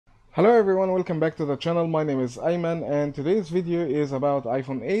Hello everyone, welcome back to the channel. My name is Ayman and today's video is about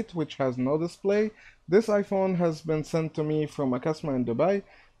iPhone 8, which has no display. This iPhone has been sent to me from a customer in Dubai.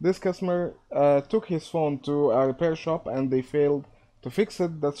 This customer took his phone to a repair shop and they failed to fix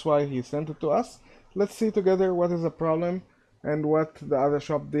it. That's why he sent it to us. Let's see together what is the problem and what the other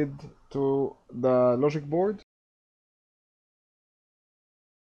shop did to the logic board.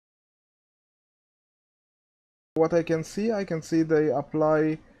 What I can see they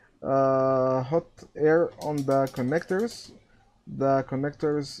apply hot air on the connectors. The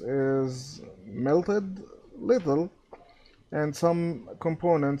connectors is melted little and some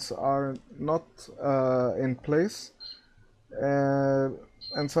components are not in place, and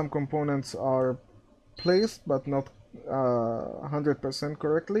some components are placed but not 100%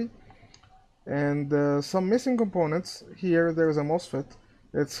 correctly, and some missing components. Here there's a MOSFET.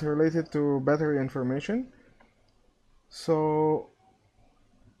 It's related to battery information. So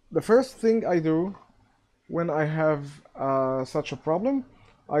the first thing I do when I have such a problem,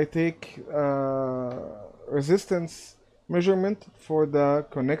 I take resistance measurement for the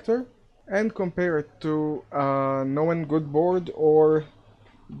connector and compare it to a known good board or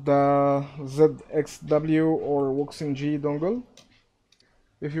the ZXW or Wuxing G dongle.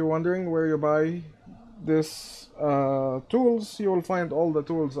 If you're wondering where you buy this tools, you will find all the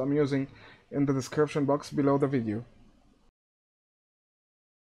tools I'm using in the description box below the video.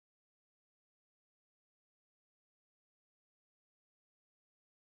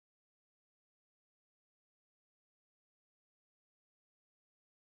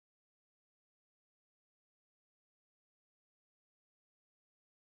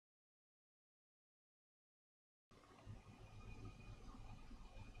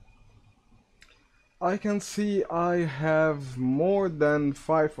 I can see I have more than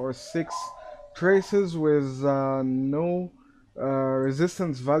 5 or 6 traces with no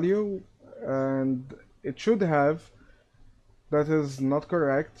resistance value, and it should have. That is not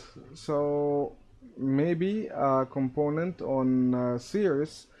correct. So maybe a component on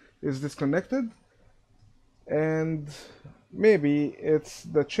series is disconnected, and maybe it's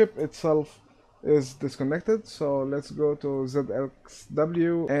the chip itself is disconnected. So let's go to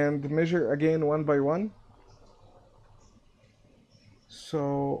ZXW and measure again one by one.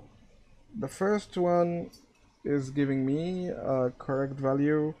 So the first one is giving me a correct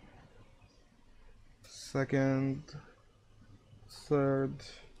value. Second, third.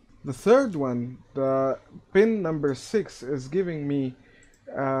 The third one, the pin number 6, is giving me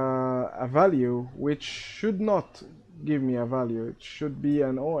a value which should not give me a value. It should be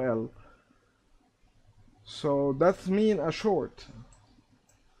an OL. So that means a short.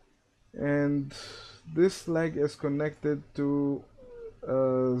 And this leg is connected to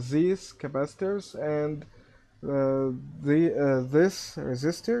these capacitors and this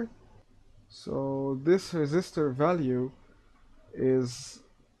resistor. So this resistor value is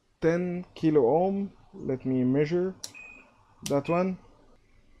 10 kilo ohm. Let me measure that one.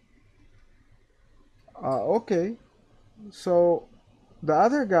 Okay, so the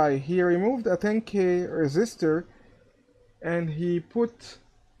other guy, he removed a 10k resistor and he put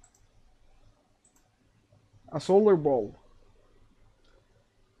a solar ball.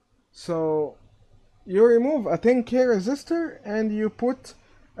 So you remove a 10k resistor and you put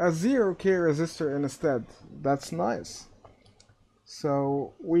a 0k resistor instead. That's nice.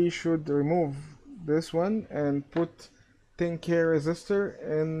 So we should remove this one and put 10k resistor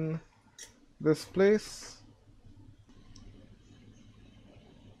in this place.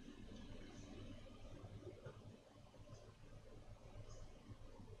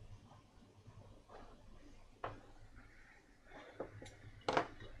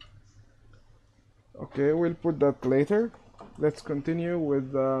 Okay, we'll put that later. Let's continue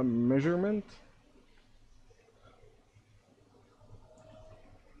with the measurement.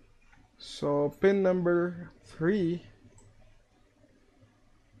 So pin number 3,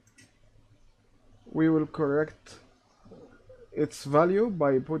 we will correct its value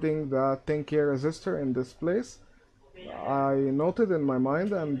by putting the 10k resistor in this place. I noted in my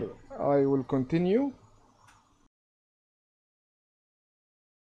mind and I will continue.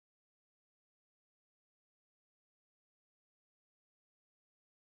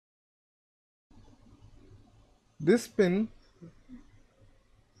 This pin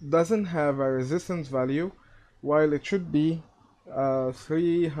doesn't have a resistance value, while it should be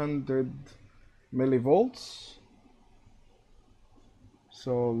 300 millivolts.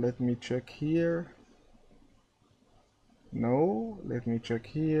 So let me check here. No, let me check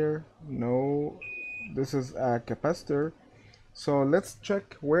here. No, this is a capacitor. So let's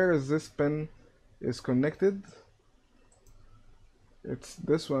check where is this pin is connected. It's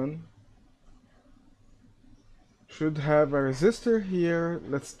this one. Should have a resistor here.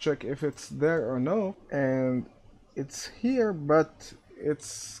 Let's check if it's there or no. And it's here, but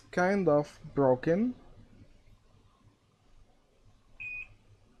it's kind of broken.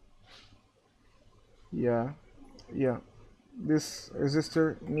 Yeah, yeah. This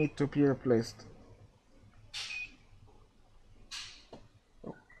resistor need to be replaced.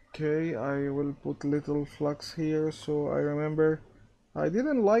 Okay, I will put little flux here so I remember. I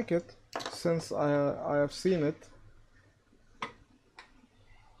didn't like it since I have seen it.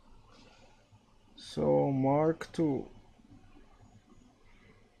 So Mark II.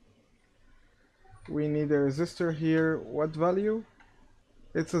 We need a resistor here. What value?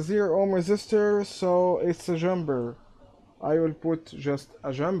 It's a 0 ohm resistor, so it's a jumper. I will put just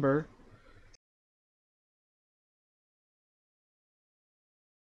a jumper.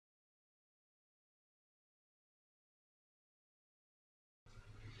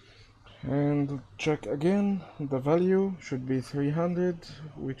 And check again. The value should be 300.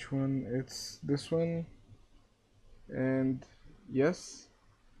 Which one? It's this one. And yes,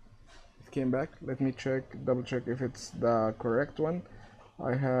 it came back. Let me check, double check if it's the correct one.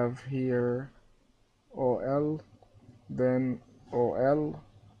 I have here OL, then OL,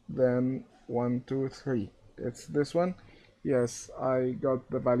 then 1, 2, 3. It's this one. Yes, I got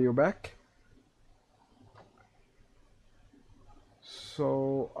the value back.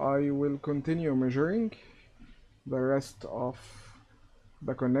 So I will continue measuring the rest of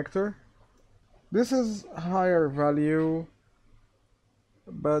the connector. This is higher value,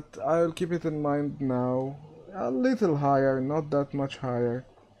 but I'll keep it in mind now. A little higher, not that much higher.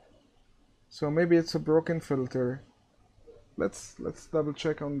 So maybe it's a broken filter. Let's double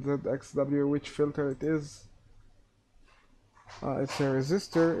check on ZXW which filter it is. It's a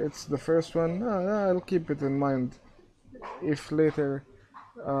resistor. It's the first one. I'll keep it in mind. If later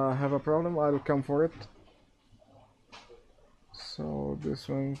have a problem, I'll come for it. So this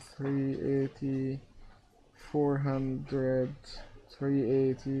one 380, 400,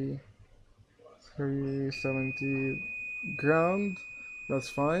 380, 370 ground. That's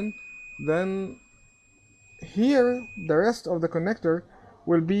fine. Then here the rest of the connector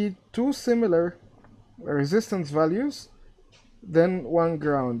will be two similar resistance values, then one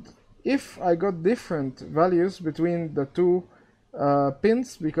ground. If I got different values between the two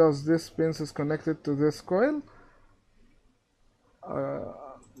pins, because this pin is connected to this coil,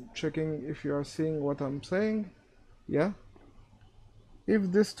 checking if you are seeing what I'm saying. Yeah,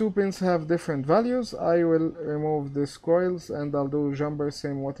 if these two pins have different values, I will remove these coils and I'll do jumper,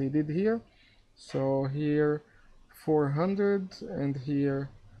 same what he did here. So here 400 and here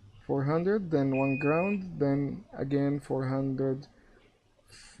 400, then one ground, then again 400,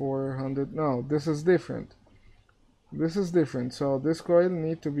 400. No, this is different. This is different. So this coil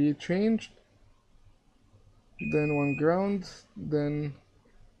need to be changed. Then one ground, then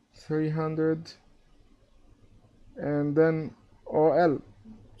 300, and then OL.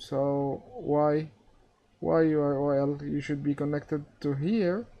 So why you are OL? You should be connected to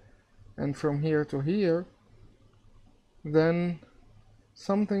here, and from here to here. Then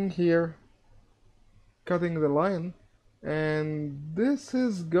something here cutting the line, and this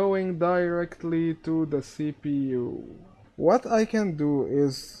is going directly to the CPU. What I can do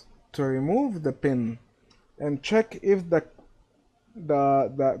is to remove the pin and check if the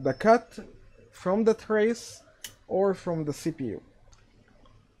cut from the trace or from the CPU.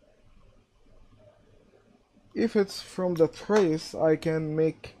 If it's from the trace, I can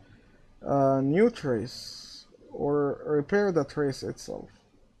make a new trace or repair the trace itself.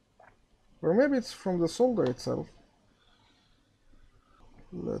 Or maybe it's from the solder itself.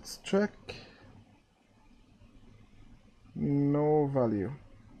 Let's check. No value.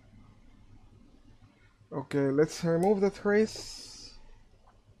 Okay, let's remove the trace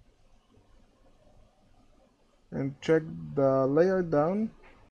and check the layer down.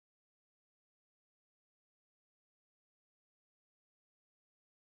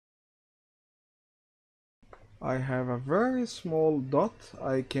 I have a very small dot.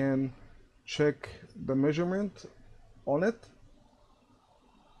 I can check the measurement on it.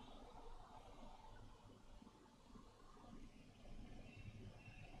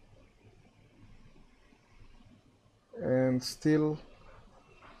 And still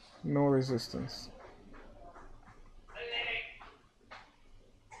no resistance.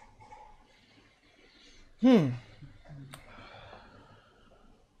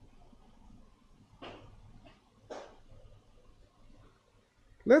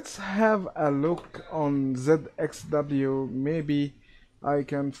 Let's have a look on ZXW. Maybe I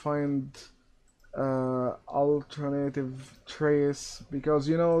can find alternative trace, because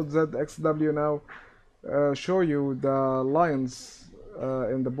you know ZXW now show you the lines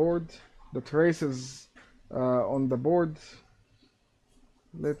in the board, the traces on the board.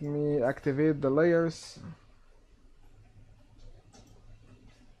 Let me activate the layers.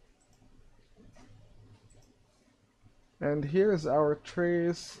 And here's our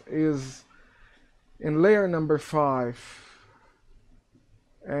trace is in layer number 5.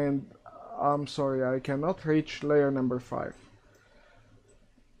 And I'm sorry, I cannot reach layer number 5.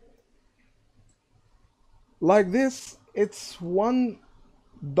 Like this, it's one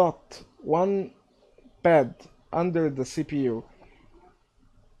dot, one pad under the CPU.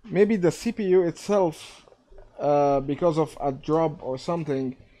 Maybe the CPU itself, because of a drop or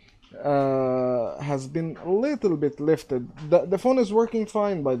something, has been a little bit lifted. The phone is working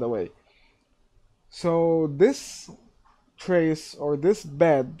fine, by the way. So this trace or this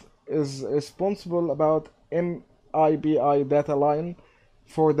bed is responsible about MIBI data line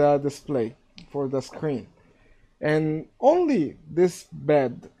for the display, for the screen. And only this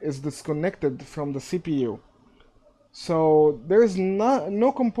bed is disconnected from the CPU. So there's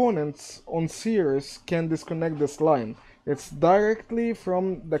no components on series can disconnect this line. It's directly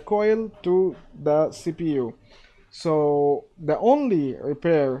from the coil to the CPU. So the only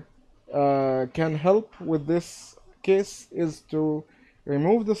repair can help with this case is to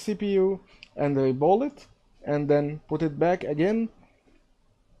remove the CPU and reball it and then put it back again.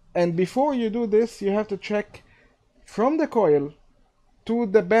 And before you do this, you have to check from the coil to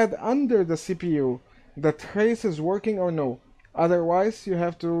the bed under the CPU the trace is working or no. Otherwise, you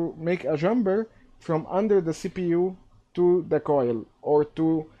have to make a jumper from under the CPU to the coil or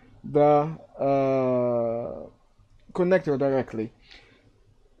to the connector directly.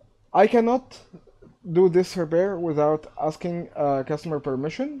 I cannot do this repair without asking customer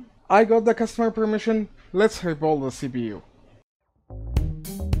permission. I got the customer permission. Let's reball the CPU.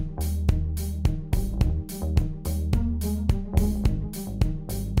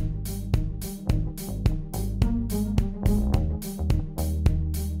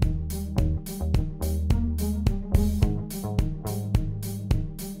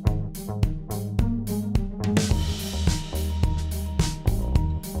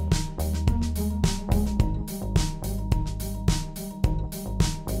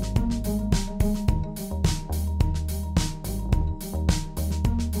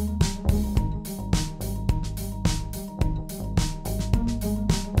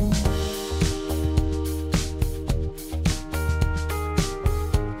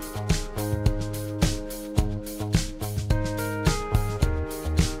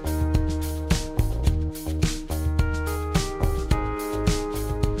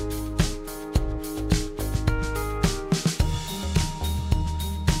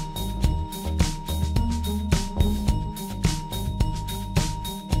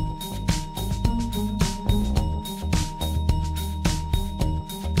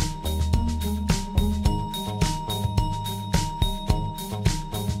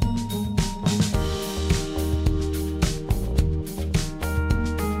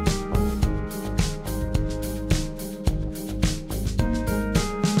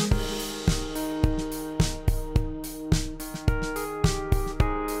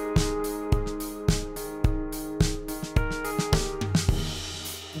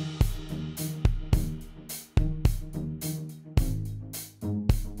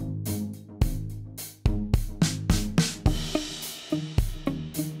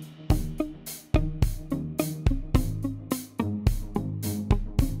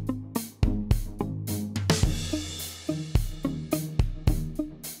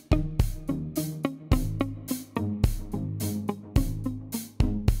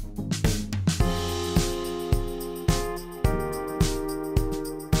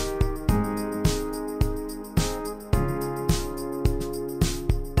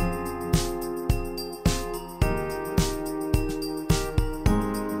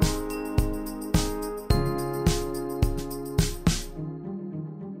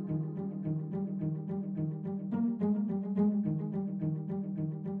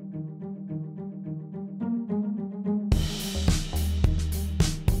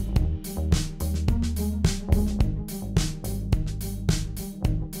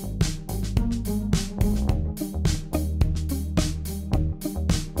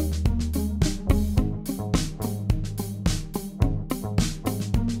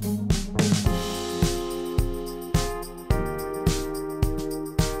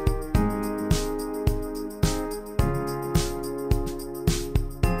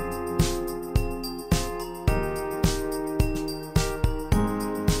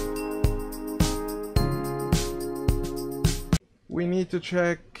 to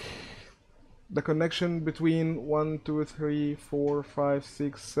check the connection between 1, 2, 3, 4, 5,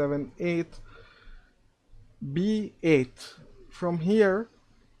 6, 7, 8, B8 from here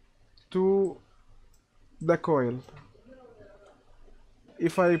to the coil.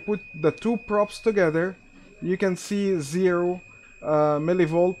 If I put the two props together, you can see 0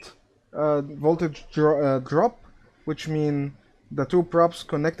 millivolt voltage drop, which means the two props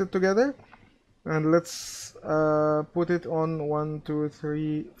connected together. And let's put it on 1, 2,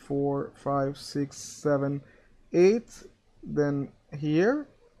 3, 4, 5, 6, 7, 8, then here,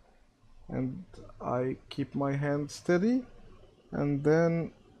 and I keep my hand steady, and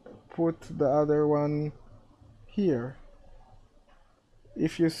then put the other one here.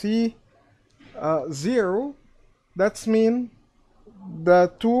 If you see 0, that's mean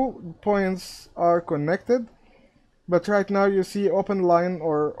the 2 points are connected, but right now you see open line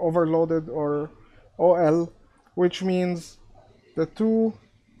or overloaded or OL, which means the 2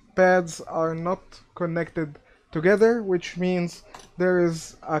 pads are not connected together, which means there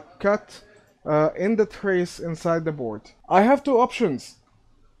is a cut in the trace inside the board. I have two options: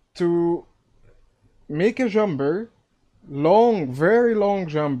 to make a jumper, long, very long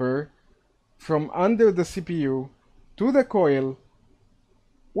jumper, from under the CPU to the coil,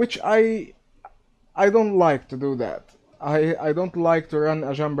 which I don't like to do that. I don't like to run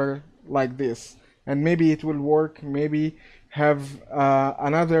a jumper like this, and maybe it will work, maybe have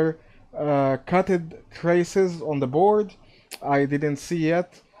another cutted traces on the board. I didn't see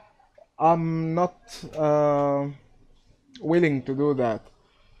yet. I'm not willing to do that.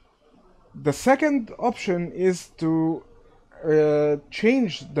 The second option is to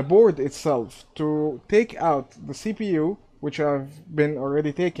change the board itself, to take out the CPU, which I've been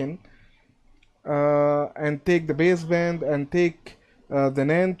already taken, and take the baseband and take the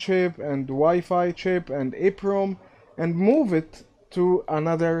NAND chip and Wi-Fi chip and EEPROM and move it to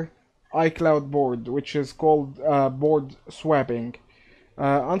another iCloud board, which is called board swapping.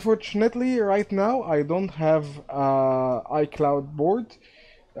 Unfortunately, right now I don't have iCloud board,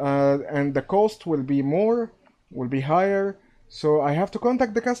 and the cost will be higher. So I have to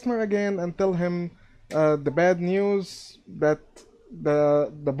contact the customer again and tell him the bad news that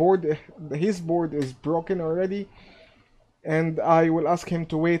his board is broken already, and I will ask him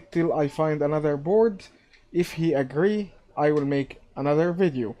to wait till I find another board. If he agree, I will make another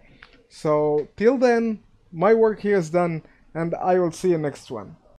video. So till then, my work here is done, and I will see you next one.